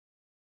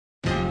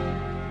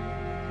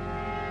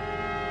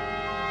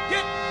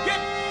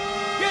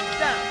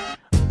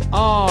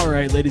All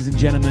right, ladies and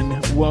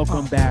gentlemen,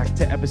 welcome back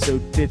to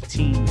episode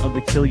 15 of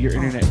the Kill Your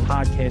Internet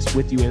podcast.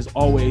 With you, as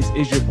always,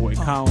 is your boy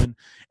Colin.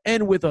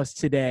 And with us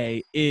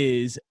today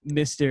is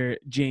Mr.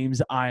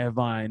 James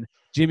Iovine.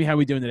 Jimmy, how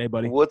we doing today,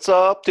 buddy? What's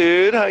up,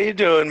 dude? How you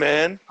doing,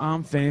 man?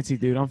 I'm fancy,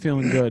 dude. I'm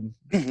feeling good.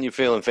 You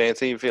feeling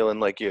fancy? You feeling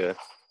like you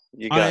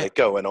got it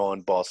going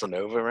on Bossa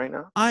Nova right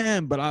now? I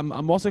am, but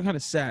I'm also kind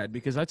of sad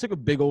because I took a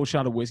big old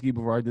shot of whiskey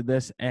before I did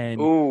this, and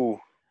Ooh.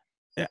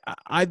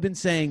 I've been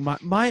saying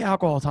my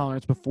alcohol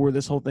tolerance before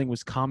this whole thing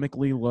was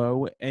comically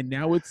low, and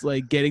now it's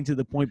like getting to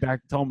the point back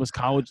to almost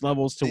college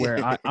levels to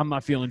where I'm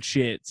not feeling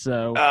shit.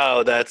 So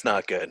That's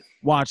not good.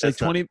 Watch That's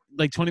 20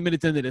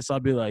 minutes into this, I'll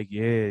be like,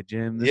 yeah,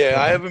 Jim.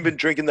 I haven't been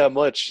drinking that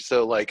much,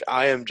 so like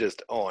I am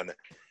just on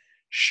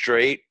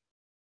straight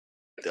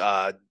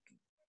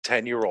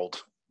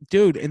 10-year-old.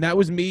 Dude, and that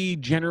was me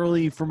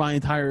generally for my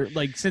entire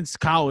since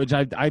college.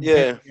 I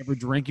never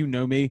drank, you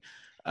know me.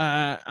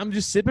 I'm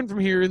just sipping from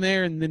here and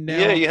there, and then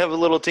now you have a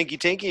little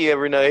tinky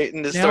every night,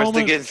 and it starts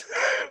to get.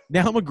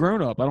 Now I'm a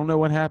grown up. I don't know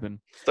what happened.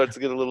 Starts to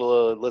get a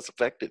little less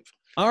effective.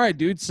 All right,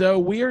 dude. So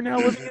we are now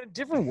living in a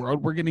different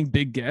world. We're getting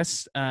big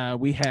guests.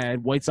 We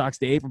had White Sox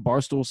Dave from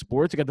Barstool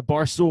Sports. I got the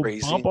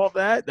Barstool bump off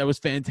that. That was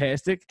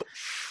fantastic.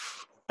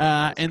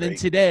 And then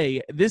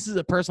today, this is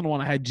a personal one.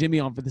 I had Jimmy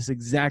on for this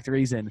exact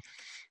reason.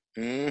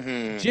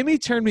 Mm-hmm. Jimmy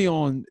turned me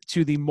on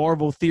to the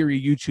Marvel Theory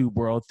YouTube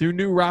world through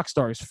New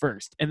Rockstars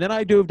first, and then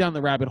I dove down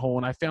the rabbit hole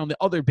and I found the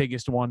other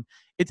biggest one.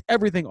 It's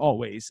Everything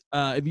Always.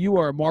 If you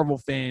are a Marvel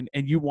fan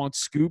and you want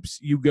scoops,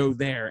 you go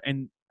there.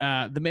 And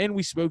the man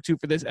we spoke to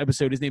for this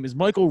episode, his name is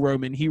Michael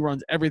Roman. He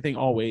runs Everything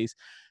Always,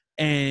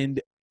 and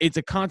it's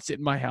a constant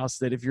in my house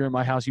that if you're in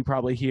my house, you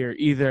probably hear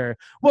either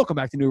 "Welcome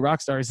back to New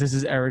Rockstars," this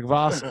is Eric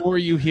Voss, or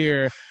you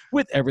hear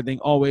 "With Everything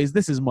Always,"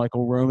 this is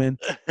Michael Roman.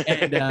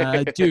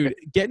 And dude,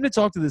 getting to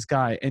talk to this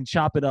guy and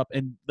chop it up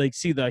and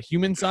see the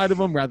human side of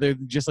him rather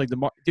than just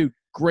dude,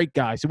 great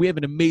guy. So we have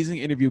an amazing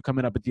interview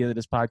coming up at the end of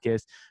this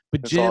podcast.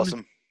 But That's Jim,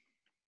 awesome.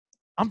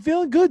 I'm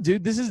feeling good,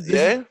 dude. This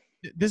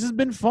has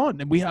been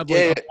fun, and we have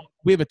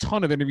we have a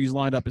ton of interviews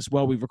lined up as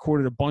well. We've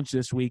recorded a bunch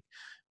this week,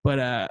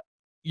 but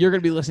you're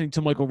going to be listening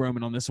to Michael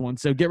Roman on this one.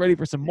 So get ready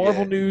for some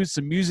Marvel news,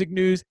 some music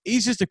news.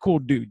 He's just a cool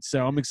dude,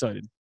 so I'm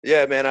excited.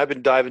 Yeah, man, I've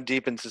been diving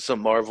deep into some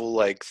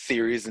Marvel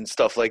theories and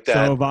stuff like that.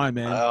 So have I,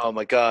 man. Oh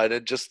my God.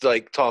 It just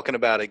talking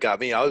about it got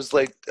me. I was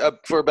up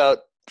for about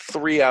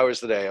 3 hours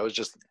today. I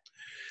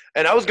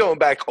was going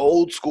back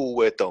old school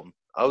with them.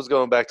 I was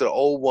going back to the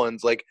old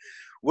ones.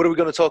 What are we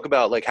going to talk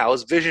about? How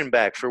is Vision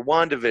back for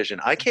WandaVision?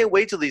 I can't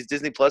wait till these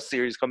Disney Plus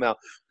series come out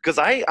because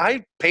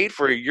I paid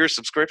for a year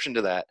subscription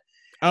to that.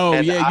 Oh,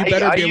 and yeah, you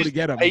better be able to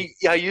get them.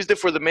 I used it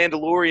for The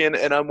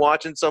Mandalorian, and I'm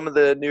watching some of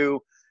the new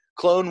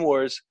Clone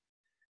Wars,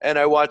 and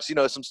I watched,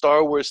 some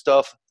Star Wars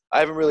stuff. I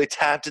haven't really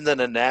tapped into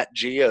the Nat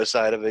Geo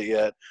side of it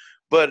yet,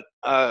 but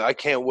I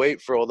can't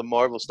wait for all the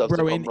Marvel stuff to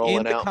come rolling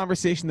out. In the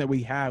conversation that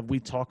we have,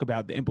 we talk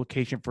about the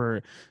implication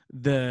for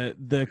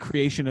the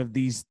creation of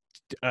these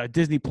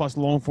Disney Plus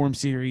long-form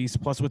series,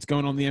 plus what's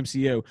going on in the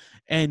MCU,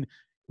 and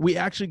we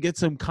actually get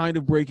some kind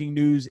of breaking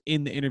news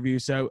in the interview.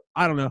 So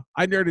I don't know.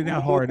 I nerded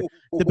out hard.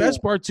 The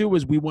best part too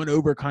was we went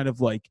over kind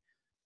of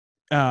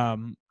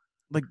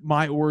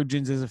my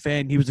origins as a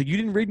fan. He was like, "You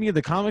didn't read any of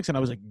the comics?" And I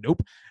was like,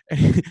 "Nope."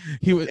 I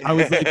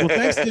was like,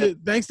 "Well,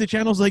 thanks to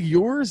channels like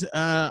yours,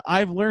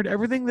 I've learned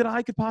everything that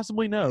I could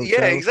possibly know." Yeah,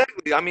 so,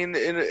 exactly. I mean,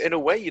 in a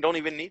way, you don't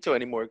even need to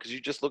anymore because you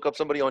just look up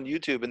somebody on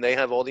YouTube and they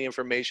have all the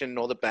information and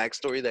all the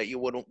backstory that you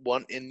wouldn't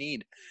want and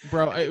need.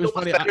 Bro, it was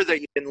funny. Better that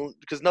you didn't,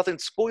 because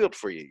nothing's spoiled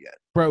for you yet.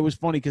 Bro, it was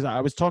funny because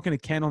I was talking to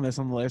Ken on this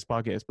on the last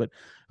podcast, but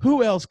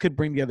who else could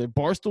bring together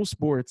Barstool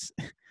Sports,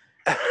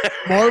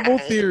 Marvel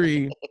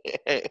Theory,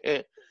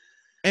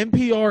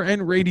 NPR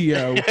and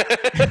radio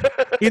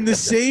in the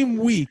same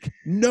week?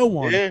 No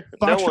one.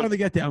 Foxtrot the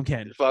Get Down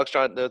can.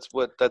 Foxtrot,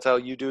 that's how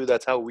you do.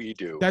 That's how we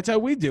do. That's how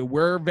we do.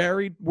 We're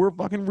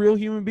fucking real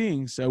human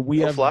beings. So we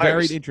have Flyers,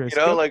 varied interests.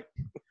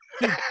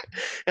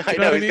 I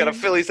know he's got a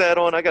Phillies hat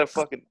on. I got a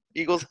fucking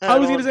Eagles hat on. I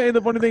was gonna say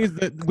the funny thing is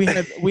that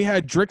we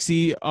had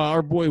Drixie,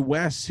 our boy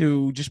Wes,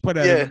 who just put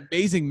out an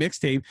amazing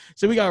mixtape.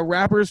 So we got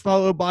rappers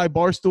followed by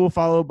Barstool,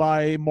 followed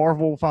by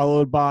Marvel,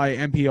 followed by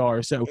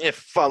NPR. So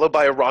followed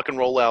by a rock and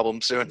roll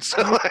album soon.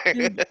 So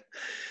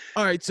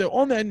all right. So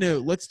on that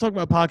note, let's talk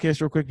about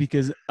podcasts real quick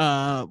because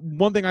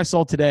one thing I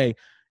saw today,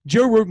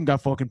 Joe Rogan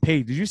got fucking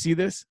paid. Did you see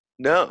this?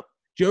 No.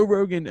 Joe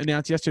Rogan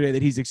announced yesterday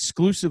that he's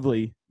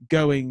exclusively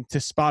going to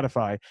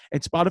Spotify,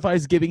 and Spotify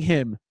is giving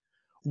him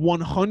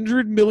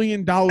 $100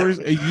 million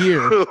a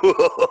year.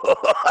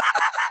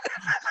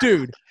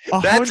 Dude,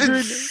 that's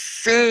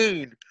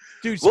insane.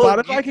 Dude,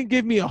 Spotify can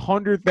give me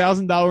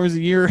 $100,000 a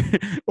year,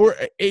 or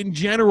in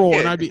general,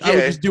 and I would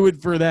just do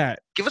it for that.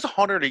 Give us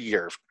 $100 a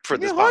year for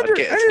this podcast.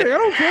 Hey, I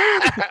don't care.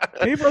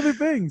 Pay for other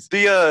things.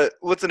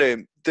 What's the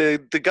name?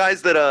 The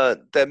guys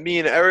that me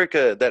and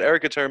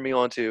Erica turned me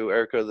on to,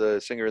 Erica,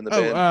 the singer in the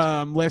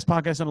band. Last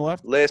Podcast on the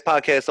Left. Last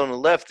Podcast on the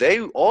Left.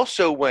 They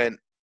also went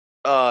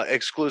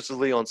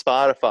exclusively on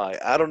Spotify.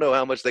 I don't know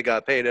how much they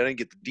got paid. I didn't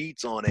get the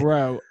deets on it.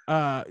 Bro,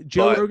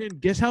 Joe But Rogan,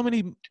 guess how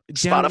many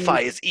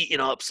Spotify is eating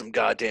up some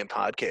goddamn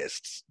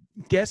podcasts.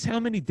 Guess how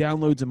many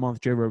downloads a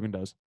month Joe Rogan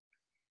does?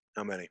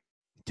 How many?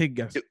 Take a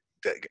guess.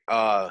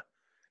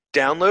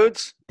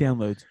 Downloads?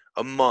 Downloads.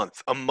 A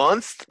month. A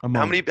month? A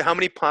month. How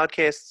many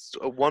podcasts?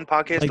 One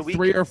podcast Like a week?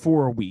 3 or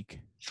 4 a week.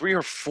 3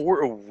 or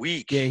 4 a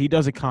week. Yeah, he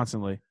does it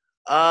constantly.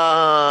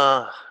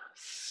 Million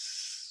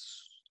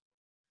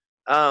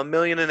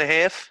and a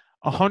half.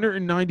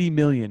 190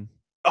 million.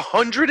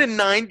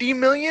 190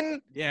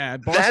 million? Yeah,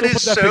 That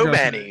is so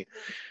many.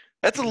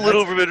 That's a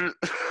little bit.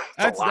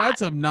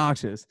 That's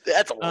obnoxious.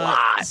 That's a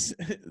lot.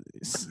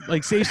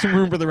 Like, save some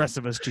room for the rest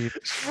of us, Chief.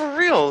 For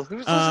real.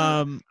 Who's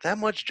listening to that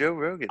much Joe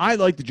Rogan? I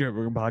like the Joe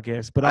Rogan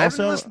podcast, but I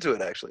also haven't listened to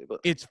it actually, but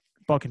it's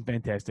fucking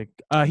fantastic.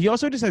 He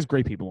also just has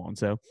great people on.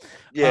 So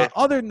yeah.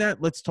 Other than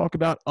that, let's talk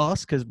about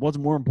us, because what's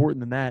more important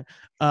than that?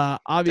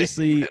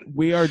 Obviously,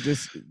 we are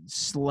just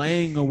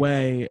slaying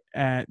away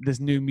at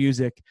this new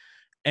music,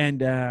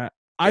 and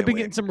I've been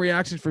getting some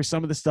reactions for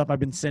some of the stuff I've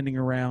been sending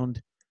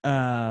around.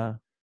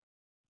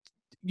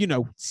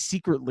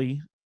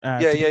 Secretly.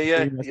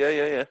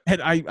 Yeah.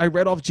 And I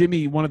read off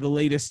Jimmy one of the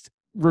latest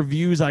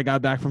reviews I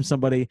got back from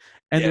somebody,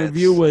 and the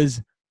review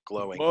was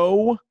glowing.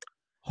 Oh,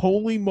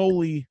 holy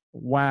moly!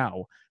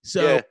 Wow.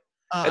 So,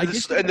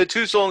 and the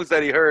 2 songs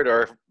that he heard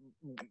are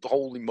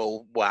holy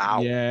mo!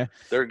 Wow. Yeah,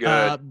 they're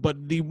good.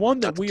 But the one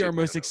that we are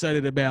most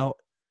excited about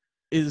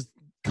is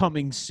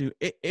coming soon.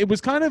 It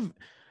was kind of.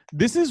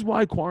 This is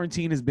why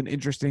quarantine has been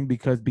interesting,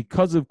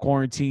 because of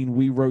quarantine,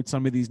 we wrote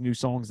some of these new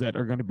songs that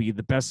are going to be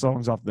the best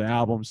songs off the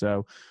album.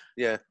 So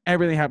yeah,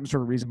 everything happens for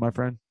a reason, my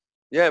friend.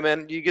 Yeah,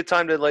 man, you get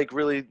time to like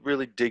really,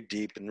 really dig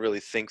deep and really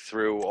think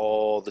through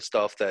all the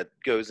stuff that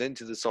goes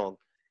into the song.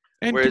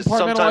 And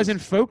compartmentalize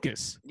and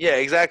focus. Yeah,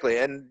 exactly.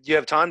 And you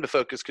have time to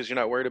focus because you're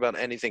not worried about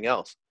anything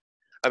else.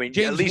 I mean,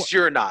 James, at least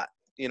you're not,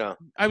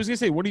 I was going to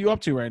say, what are you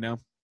up to right now?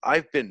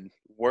 I've been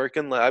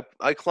working.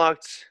 I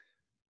clocked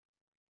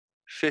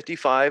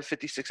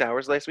 56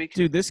 hours last week.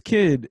 Dude, this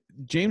kid,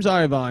 James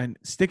Iovine,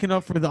 sticking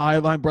up for the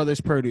Iovine Brothers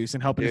produce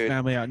and helping his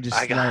family out and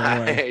just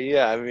away.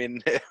 Yeah, I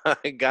mean,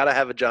 I got to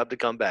have a job to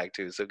come back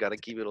to, so got to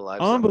keep it alive.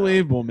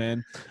 Unbelievable,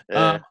 man.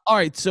 All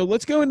right, so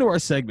let's go into our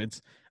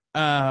segments.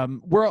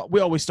 We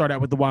always start out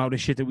with the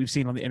wildest shit that we've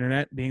seen on the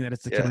internet, being that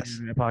it's the Killing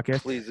Internet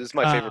podcast. Please, this is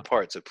my favorite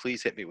part, so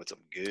please hit me with some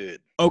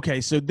good. Okay,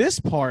 so this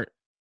part,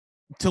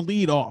 to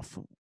lead off,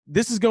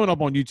 this is going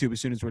up on YouTube as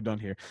soon as we're done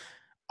here.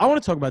 I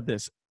want to talk about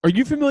this. Are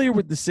you familiar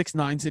with the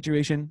 6ix9ine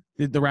situation?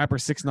 The rapper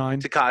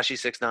 6ix9ine? Tekashi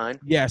 6ix9ine.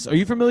 Yes. Are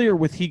you familiar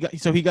with he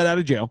got out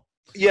of jail?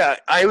 Yeah,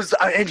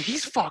 and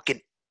he's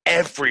fucking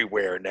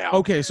everywhere now.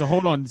 Okay, so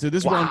hold on. So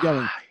this is where I'm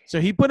going. So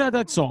he put out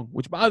that song,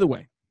 which by the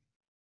way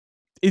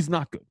is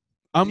not good.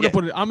 I'm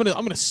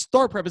gonna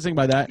start prefacing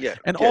by that. Yeah.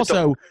 And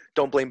also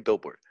don't blame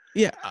Billboard.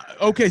 Yeah.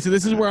 Okay. So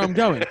this is where I'm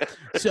going.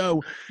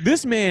 So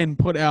this man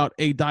put out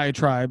a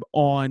diatribe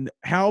on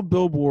how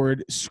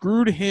Billboard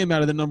screwed him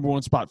out of the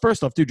 #1 spot.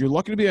 First off, dude, you're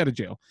lucky to be out of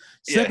jail.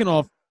 Second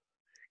off,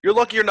 you're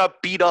lucky you're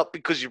not beat up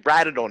because you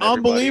ratted on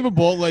everybody.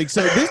 Unbelievable. Like,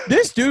 so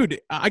this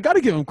dude, I got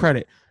to give him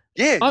credit.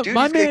 Yeah, dude, he's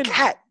like a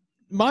cat.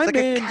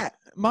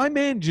 My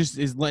man just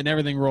is letting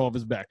everything roll off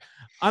his back.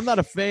 I'm not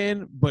a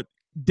fan, but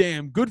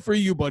damn, good for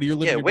you, buddy. You're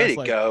living your best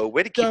life. Go.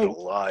 Way to keep it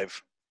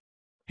alive.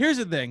 Here's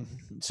the thing.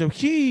 So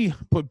he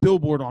put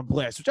Billboard on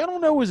blast, which I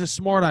don't know is a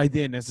smart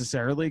idea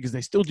necessarily, because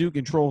they still do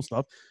control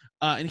stuff.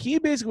 And he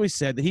basically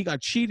said that he got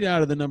cheated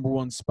out of the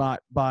 #1 spot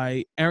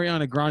by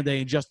Ariana Grande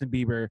and Justin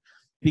Bieber,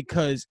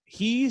 because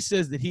he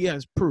says that he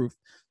has proof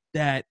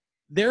that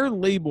their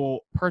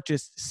label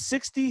purchased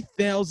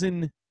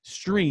 60,000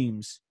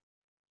 streams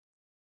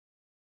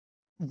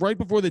right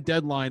before the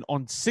deadline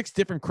on 6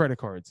 different credit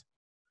cards,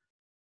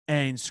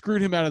 and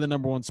screwed him out of the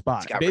 #1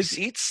 spot. He's got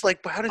receipts?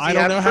 Like, how does he I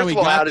don't know how he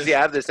got how does he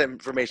have this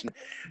information?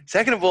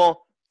 Second of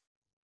all,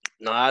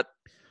 not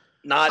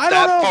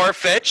that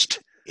far-fetched.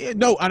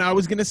 No, and I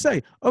was going to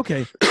say,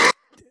 okay,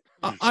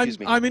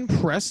 I'm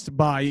impressed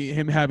by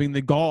him having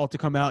the gall to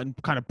come out and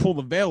kind of pull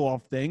the veil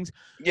off things.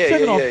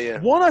 Yeah.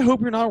 One, I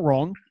hope you're not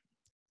wrong.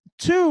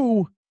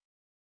 Two,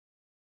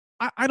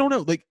 I don't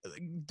know. Like,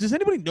 does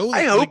anybody know?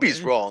 I hope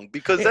he's wrong,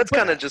 because that's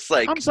kind of just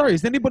like. I'm sorry.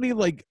 Is anybody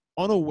like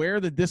unaware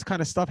that this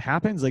kind of stuff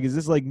happens? Like, is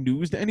this like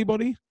news to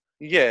anybody?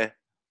 Yeah,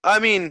 I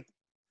mean,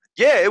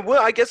 yeah, it would.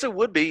 I guess it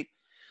would be.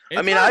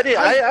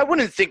 I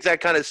wouldn't think that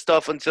kind of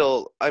stuff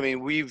until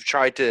we've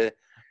tried to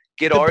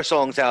get our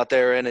songs out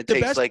there, and it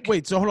takes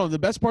Wait, so hold on. The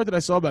best part that I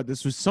saw about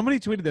this was somebody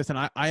tweeted this, and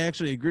I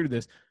actually agreed with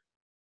this.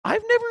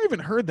 I've never even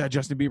heard that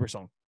Justin Bieber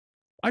song.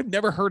 I've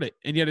never heard it,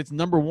 and yet it's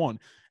 #1.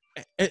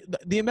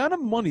 The amount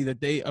of money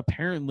that they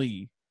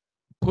apparently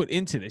put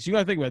into this, you got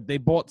to think about it. They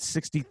bought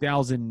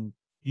 60,000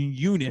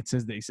 units,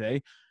 as they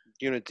say.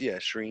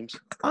 Streams.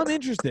 I'm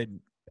interested,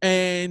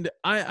 and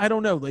I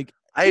don't know. Like,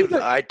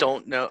 I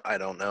don't know. I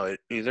don't know it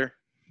either.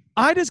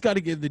 I just got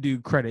to give the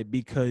dude credit,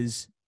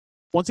 because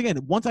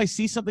once I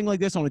see something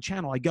like this on a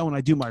channel, I go and I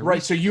do my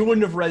research. So you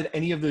wouldn't have read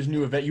any of those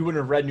new events. You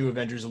wouldn't have read New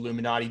Avengers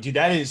Illuminati, dude.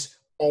 That is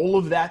all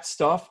of that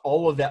stuff,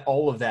 all of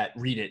that,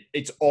 read it.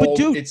 It's all,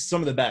 dude, it's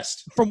some of the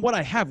best. From what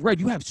I have read,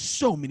 you have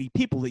so many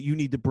people that you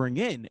need to bring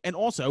in. And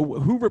also,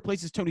 who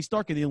replaces Tony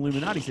Stark in the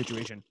Illuminati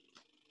situation?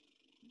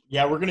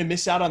 Yeah, we're going to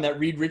miss out on that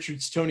Reed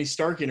Richards, Tony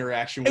Stark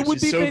interaction,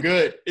 which is so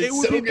good. It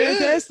would be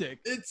fantastic.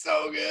 It's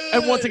so good.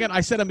 And once again,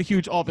 I said I'm a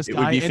huge Office guy.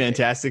 It would be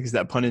fantastic. Is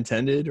that pun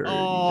intended? Or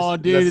oh,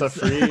 dude. That's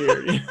free?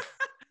 Or,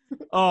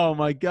 oh,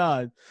 my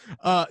God.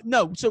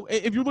 No, so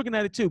if you're looking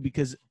at it, too,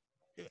 because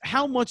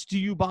how much do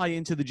you buy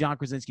into the John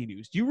Krasinski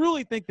news? Do you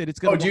really think that it's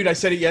going to... Oh, dude, I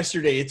said it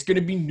yesterday. It's going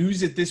to be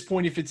news at this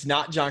point if it's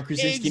not John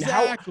Krasinski.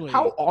 Exactly.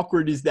 How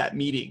awkward is that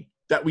meeting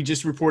that we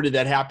just reported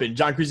that happened?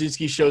 John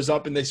Krasinski shows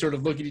up and they sort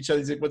of look at each other.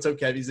 He's like, what's up,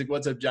 Kev? He's like,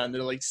 what's up, John?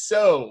 They're like,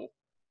 so,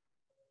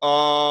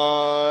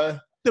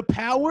 the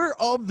power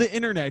of the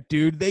internet,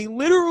 dude. They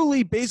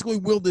literally basically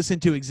willed this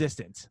into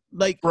existence.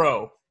 Like,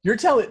 bro, you're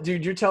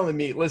telling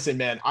me, listen,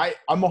 man,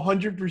 I'm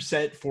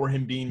 100% for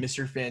him being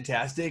Mr.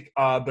 Fantastic,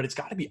 but it's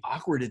got to be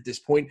awkward at this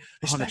point.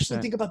 Especially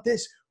 100%. Think about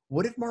this.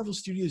 What if Marvel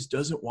Studios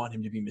doesn't want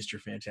him to be Mr.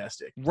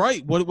 Fantastic?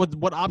 Right.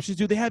 What options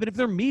do they have? And if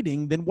they're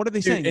meeting, then what are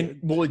they saying? And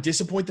will it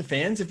disappoint the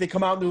fans if they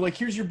come out and they're like,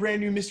 here's your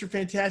brand new Mr.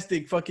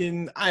 Fantastic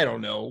fucking, I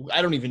don't know.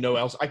 I don't even know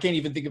else. I can't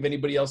even think of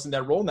anybody else in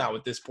that role now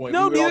at this point.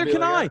 No, neither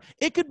can I.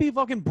 It could be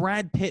fucking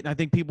Brad Pitt, and I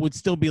think people would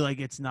still be like,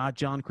 it's not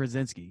John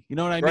Krasinski. You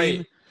know what I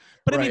mean?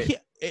 But I mean,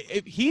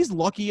 he's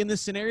lucky in this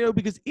scenario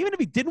because even if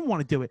he didn't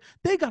want to do it,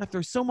 they got to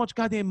throw so much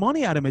goddamn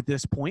money at him at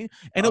this point,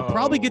 and he'll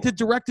probably get to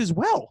direct as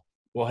well.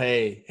 Well,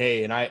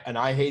 hey, and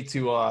I hate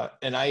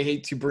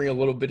to bring a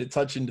little bit of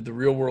touch into the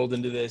real world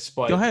into this,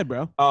 but go ahead,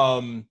 bro.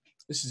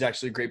 This is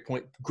actually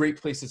a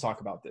great place to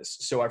talk about this.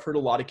 So I've heard a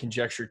lot of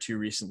conjecture too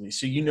recently.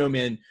 So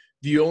man,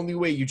 the only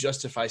way you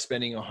justify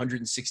spending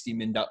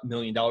 $160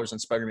 million on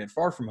Spider-Man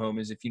Far From Home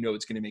is if you know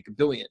it's going to make $1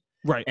 billion.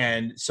 Right.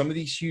 And some of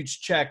these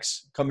huge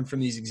checks coming from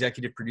these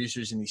executive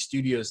producers and these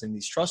studios and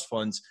these trust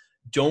funds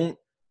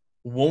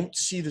won't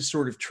see the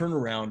sort of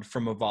turnaround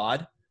from a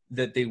VOD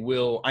that they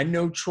will. I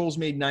know Trolls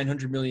made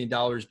 $900 million,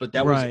 but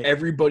that was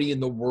everybody in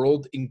the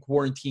world in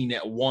quarantine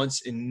at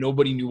once, and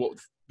nobody knew what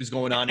was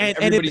going on. And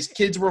everybody's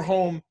kids were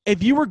home.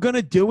 If you were going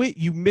to do it,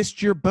 you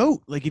missed your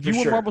boat. Like if you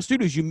were Marvel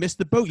Studios, you missed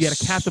the boat. You had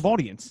a captive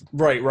audience.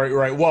 Right.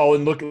 Well,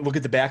 and look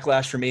at the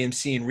backlash from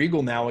AMC and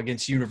Regal now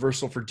against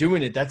Universal for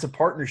doing it. That's a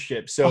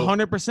partnership. So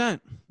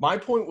 100%. My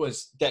point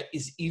was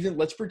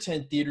let's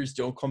pretend theaters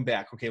don't come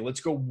back. Okay,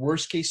 let's go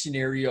worst case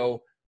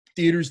scenario.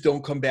 Theaters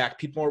don't come back.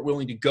 People aren't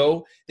willing to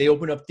go. They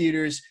open up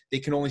theaters. They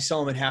can only sell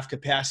them at half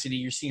capacity.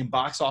 You're seeing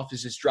box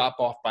offices drop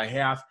off by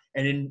half.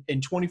 And in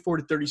 24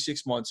 to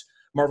 36 months,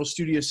 Marvel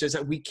Studios says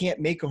that we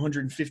can't make a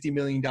 $150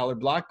 million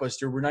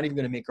blockbuster. We're not even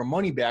going to make our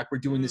money back. We're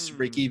doing this to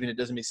break even. It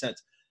doesn't make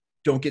sense.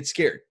 Don't get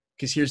scared,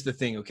 because here's the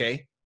thing,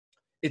 okay?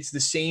 It's the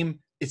same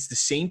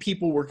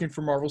people working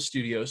for Marvel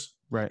Studios.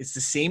 Right. It's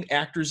the same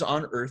actors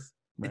on Earth.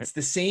 Right. It's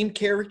the same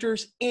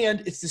characters,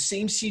 and it's the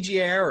same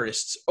CGI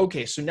artists.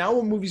 Okay, so now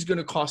a movie's going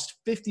to cost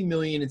 $50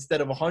 million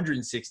instead of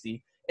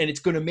 $160, and it's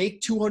going to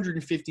make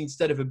 $250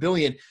 instead of $1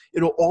 billion.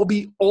 It'll all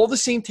be all the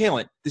same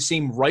talent, the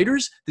same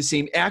writers, the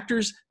same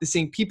actors, the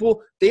same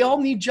people. They all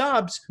need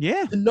jobs.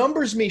 Yeah. The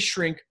numbers may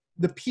shrink.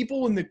 The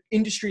people in the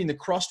industry and the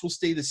crust will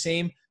stay the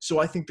same. So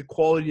I think the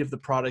quality of the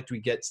product we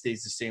get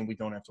stays the same. We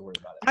don't have to worry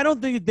about it. I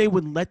don't think they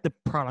would let the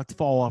product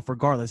fall off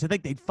regardless. I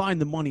think they'd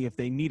find the money if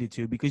they needed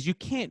to, because you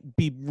can't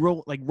be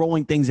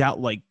rolling things out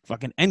like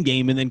fucking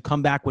Endgame and then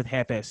come back with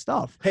half-ass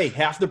stuff. Hey,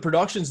 half the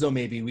productions though,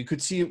 maybe we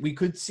could see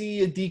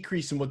a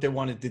decrease in what they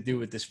wanted to do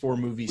with this 4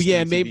 movies.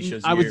 Yeah, maybe.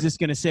 I was just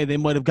gonna say they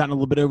might have gotten a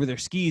little bit over their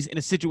skis in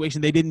a situation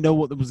they didn't know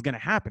what was gonna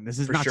happen. This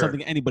is not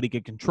something anybody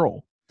could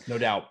control. No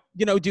doubt.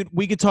 You know, dude,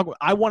 we could talk.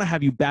 I want to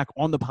have you back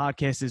on the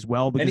podcast as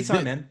well. Because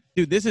anytime, man.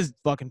 Dude, this is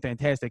fucking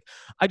fantastic.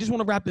 I just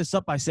want to wrap this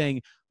up by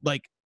saying,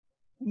 like,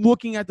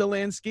 looking at the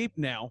landscape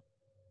now,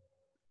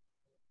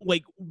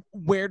 like,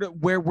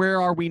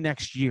 where are we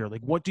next year?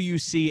 Like, what do you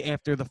see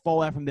after the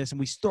fallout from this and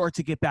we start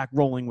to get back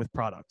rolling with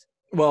product?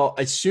 Well,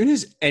 as soon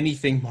as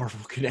anything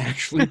Marvel can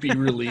actually be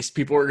released,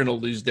 people are going to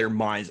lose their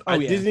minds. Oh,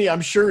 yeah. Disney,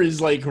 I'm sure,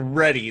 is like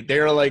ready.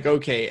 They're like,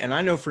 okay. And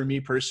I know for me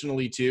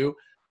personally too,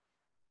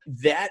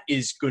 that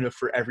is going to,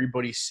 for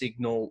everybody,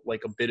 signal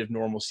like a bit of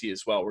normalcy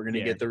as well. We're going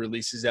to get the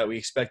releases that we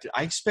expected.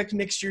 I expect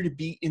next year to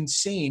be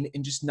insane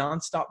and just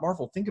nonstop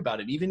Marvel. Think about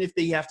it. Even if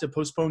they have to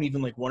postpone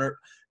even like one or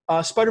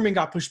Spider-Man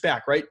got pushed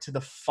back, right, to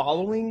the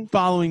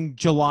following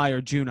July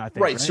or June, I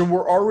think. Right. So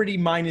we're already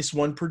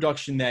 -1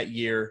 production that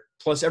year.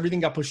 Plus everything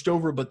got pushed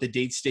over, but the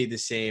dates stayed the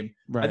same.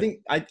 Right. I think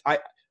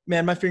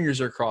man, my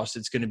fingers are crossed.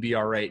 It's going to be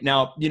all right.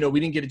 Now, you know,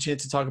 we didn't get a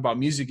chance to talk about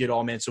music at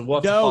all, man. So we'll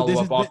have to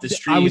follow up off the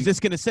stream. I was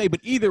just going to say,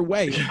 but either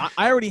way,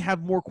 I already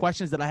have more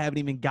questions that I haven't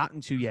even gotten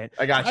to yet.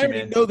 I got you,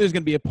 man. I know there's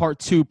going to be a part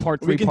 2, part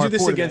 3, We can do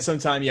this again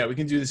sometime. Yeah, we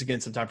can do this again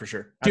sometime for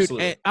sure.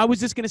 Absolutely. Dude, I was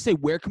just going to say,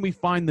 where can we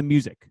find the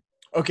music?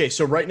 Okay,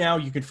 so right now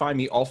you can find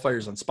me All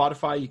Fires on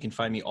Spotify. You can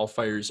find me All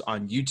Fires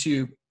on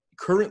YouTube.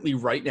 Currently,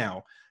 right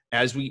now,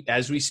 as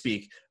we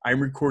speak, I'm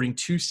recording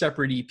 2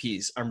 separate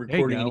EPs. I'm you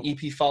recording an go.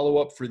 EP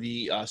follow-up for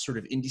the sort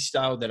of indie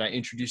style that I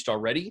introduced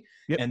already.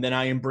 Yep. And then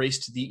I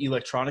embraced the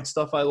electronic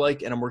stuff I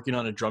like, and I'm working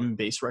on a drum and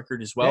bass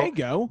record as There well. you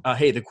go.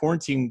 Hey, the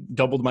quarantine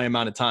doubled my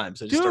amount of time.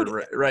 So I just Dude.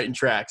 started writing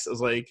tracks. I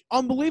was like,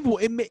 Unbelievable.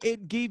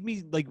 It gave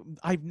me, like,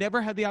 I've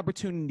never had the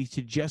opportunity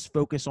to just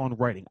focus on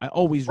writing. I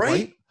always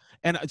write.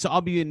 And so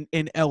I'll be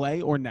in LA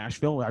or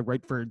Nashville. I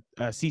write for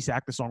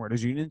CSAC, the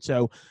Songwriters Union.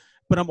 So,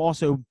 but I'm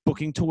also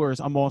booking tours.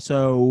 I'm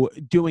also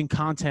doing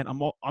content.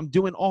 I'm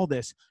doing all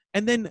this.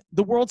 And then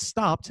the world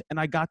stopped and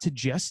I got to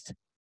just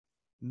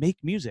make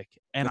music.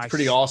 And that's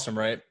pretty awesome,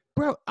 right?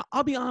 Bro,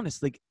 I'll be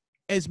honest. Like,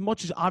 as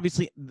much as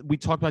obviously we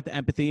talked about the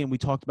empathy and we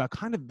talked about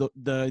kind of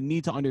the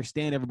need to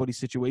understand everybody's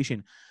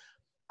situation,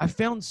 I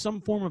found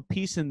some form of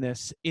peace in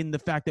this, in the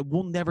fact that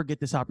we'll never get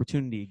this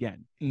opportunity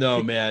again.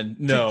 No, man.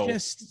 No. To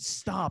just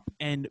stop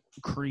and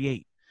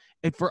create.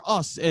 And for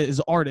us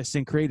as artists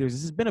and creators,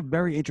 this has been a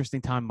very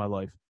interesting time in my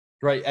life.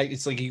 Right.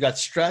 It's like you got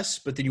stress,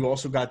 but then you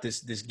also got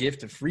this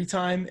gift of free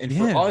time. And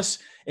Yeah.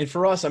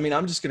 for us, I mean,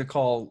 I'm going to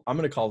call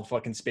the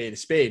fucking spade a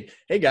spade.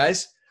 Hey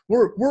guys,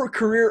 we're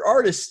career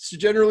artists.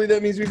 Generally,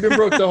 that means we've been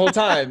broke the whole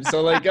time.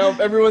 So like,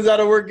 everyone's out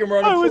of work and we're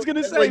on. I was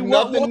gonna say, like,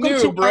 nothing welcome new,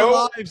 to bro.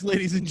 our lives,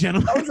 ladies and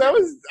gentlemen.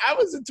 I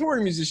was a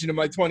touring musician in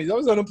my 20s. I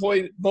was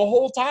unemployed the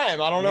whole time.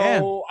 I don't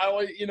know.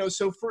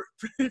 So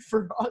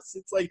for us,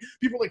 it's like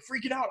people are like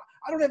freaking out.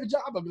 I don't have a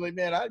job. I'll be like,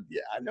 man, I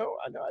know.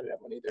 I didn't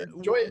have money to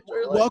enjoy it.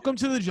 Welcome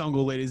to the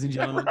jungle, ladies and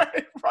gentlemen.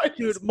 right.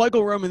 Dude,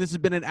 Michael Roman, this has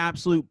been an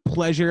absolute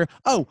pleasure.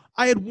 Oh,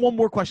 I had one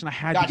more question. I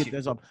had to get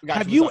this up.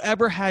 Have you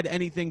ever had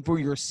anything for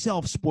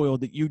yourself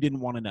spoiled that you didn't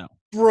want to know?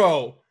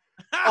 Bro.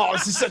 Oh,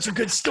 this is such a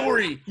good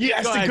story. You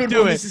asked a good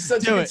one. This is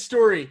such a good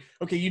story.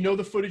 Okay, you know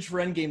the footage for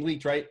Endgame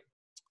leaked, right?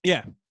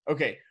 Yeah.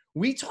 Okay.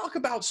 We talk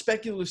about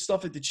speculative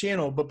stuff at the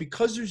channel, but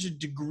because there's a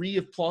degree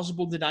of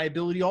plausible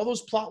deniability, all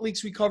those plot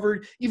leaks we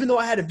covered, even though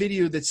I had a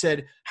video that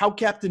said how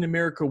Captain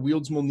America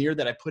wields Mjolnir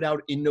that I put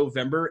out in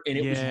November, and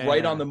it was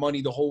right on the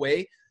money the whole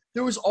way,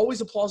 there was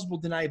always a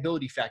plausible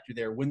deniability factor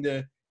there. When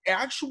the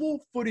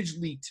actual footage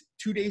leaked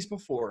 2 days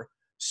before,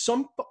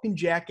 some fucking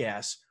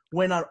jackass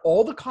went on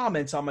all the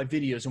comments on my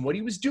videos, and what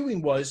he was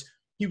doing was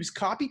he was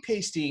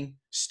copy-pasting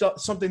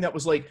something that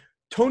was like,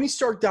 Tony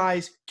Stark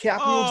dies, Cap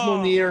wields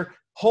Mjolnir,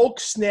 Hulk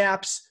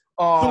snaps,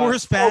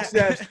 Thor's fat.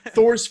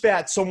 Thor's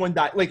fat, someone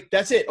died. Like,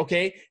 that's it,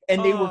 okay?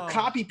 And they were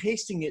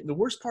copy-pasting it. And the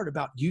worst part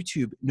about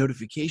YouTube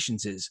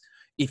notifications is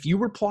if you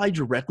reply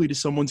directly to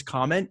someone's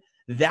comment,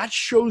 that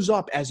shows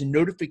up as a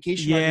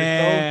notification on your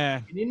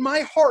phone. And in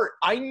my heart,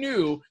 I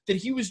knew that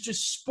he was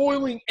just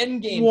spoiling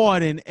Endgame.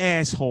 What an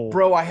asshole.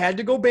 Bro, I had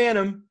to go ban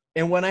him.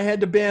 And when I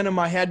had to ban him,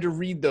 I had to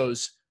read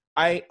those.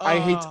 I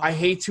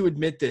hate to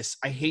admit this.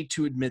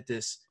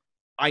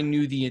 I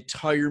knew the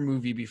entire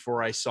movie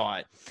before I saw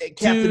it.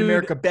 Captain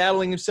America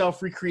battling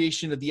himself,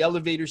 recreation of the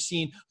elevator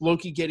scene,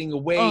 Loki getting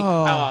away,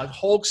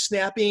 Hulk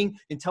snapping,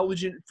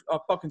 intelligent,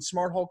 fucking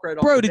smart Hulk right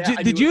off the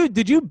bat.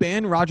 Did you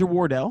ban Roger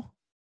Wardell?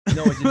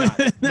 No, I did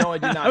not. No, I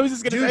did not. I was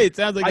just going to say, it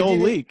sounds like a whole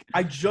leak.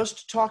 I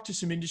just talked to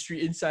some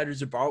industry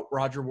insiders about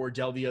Roger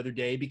Wardell the other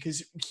day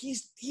because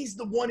he's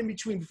the one in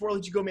between. Before I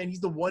let you go, man, he's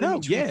the one in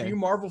between. For you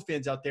Marvel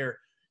fans out there,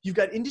 you've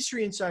got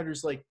industry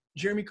insiders like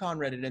Jeremy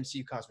Conrad at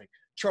MCU Cosmic,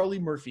 Charlie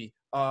Murphy,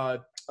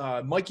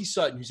 Mikey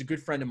Sutton, who's a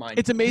good friend of mine.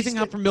 It's amazing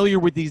how familiar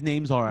with these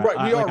names are.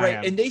 Right, we are,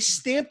 right? And they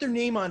stamp their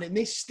name on it, and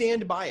they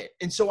stand by it.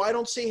 And so I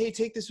don't say, hey,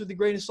 take this with a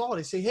grain of salt.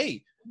 I say,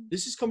 hey,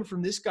 this is coming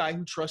from this guy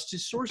who trusts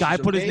his sources. Guy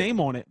put his name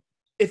on it.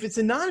 If it's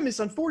anonymous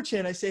on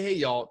 4chan, I say, hey,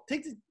 y'all,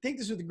 take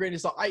this with a grain of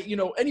salt.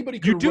 Anybody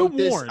could wrote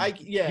this.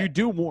 You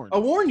do warn. I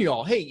warn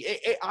y'all. Hey,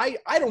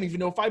 I don't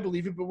even know if I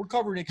believe it, but we're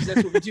covering it because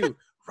that's what we do.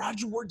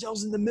 Roger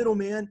Wardell's in the middle,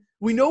 man.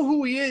 We know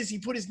who he is. He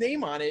put his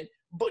name on it.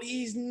 But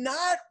he's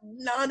not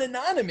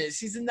non-anonymous.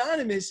 He's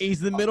anonymous. He's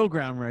the middle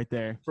ground right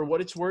there. For what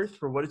it's worth,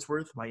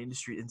 my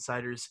industry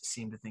insiders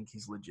seem to think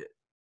he's legit.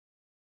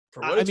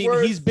 For what it's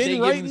worth, he's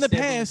been right in the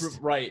past.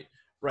 Right.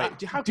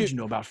 How could you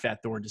know about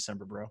Fat Thor in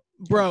December, bro?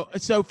 Bro,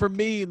 so for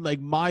me, like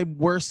my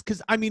worst,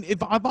 because I mean,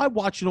 if I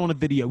watch it on a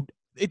video,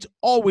 it's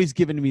always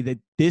given to me that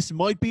this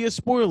might be a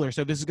spoiler.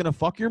 So if this is gonna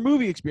fuck your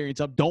movie experience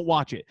up, don't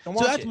watch it.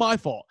 That's my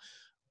fault.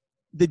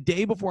 The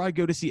day before I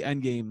go to see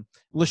Endgame,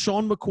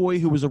 LaShawn McCoy,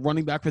 who was a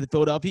running back for the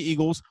Philadelphia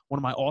Eagles, one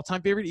of my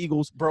all-time favorite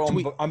Eagles. Bro,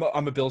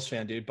 I'm a Bills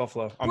fan, dude.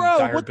 Buffalo. I'm a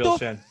diehard Bills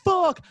fan.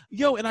 Fuck?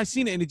 Yo, and I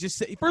seen it, and it just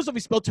said, first off, he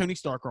spelled Tony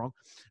Stark wrong.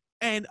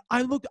 And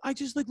I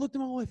just looked at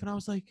my wife, and I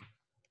was like,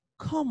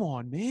 come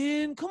on,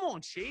 man. Come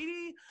on,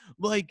 Shady.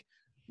 Like,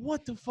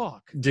 what the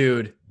fuck?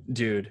 Dude.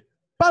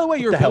 By the way,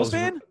 you're a Bills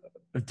fan?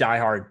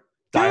 Diehard.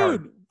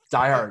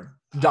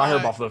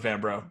 Diehard Buffalo fan,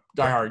 bro.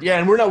 Diehard. Yeah,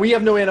 and we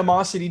have no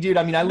animosity, dude.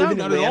 I mean, I live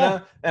in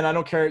Atlanta, and I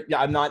don't care. Yeah,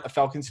 I'm not a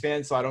Falcons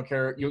fan, so I don't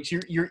care.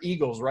 You're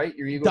Eagles, right?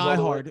 You're Eagles.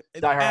 Diehard.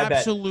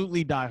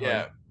 Absolutely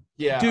diehard.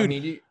 Yeah. Dude, I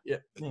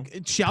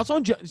mean, shouts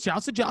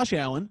to Josh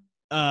Allen.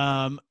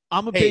 I'm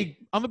a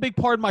big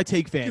part of my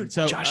take fan. Dude,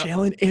 so Josh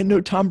Allen and no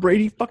Tom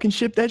Brady, fucking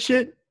ship that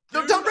shit.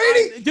 No Tom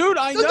Brady, dude.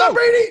 I know. Tom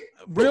Brady.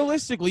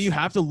 realistically, you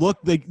have to look.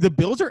 The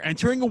Bills are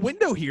entering a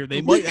window here.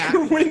 They We might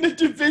could win the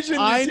division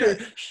I this know. year.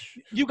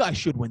 You guys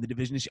should win the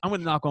division this year. I'm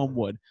going to knock on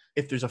wood.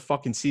 If there's a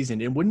fucking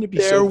season, and wouldn't it be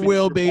There so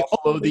will for be.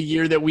 Buffalo the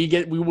year that we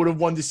would have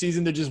won the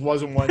season? There just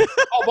wasn't one.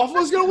 Oh,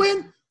 Buffalo's gonna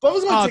win.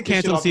 Buffalo's gonna take this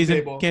shit Cancel the off the season.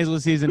 table. Cancel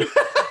the season.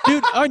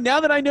 Dude, all right, now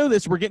that I know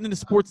this, we're getting into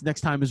sports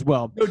next time as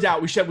well. No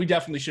doubt, we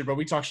definitely should, bro.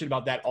 We talk shit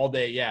about that all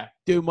day. Yeah,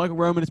 Dude, Michael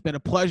Roman, it's been a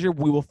pleasure.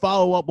 We will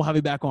follow up. We'll have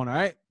you back on, all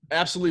right?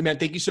 absolutely, man.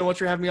 Thank you so much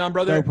for having me on,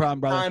 brother. No problem,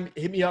 brother.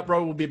 Hit me up,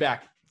 bro. We'll be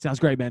back. Sounds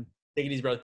great, man. Take it easy, brother.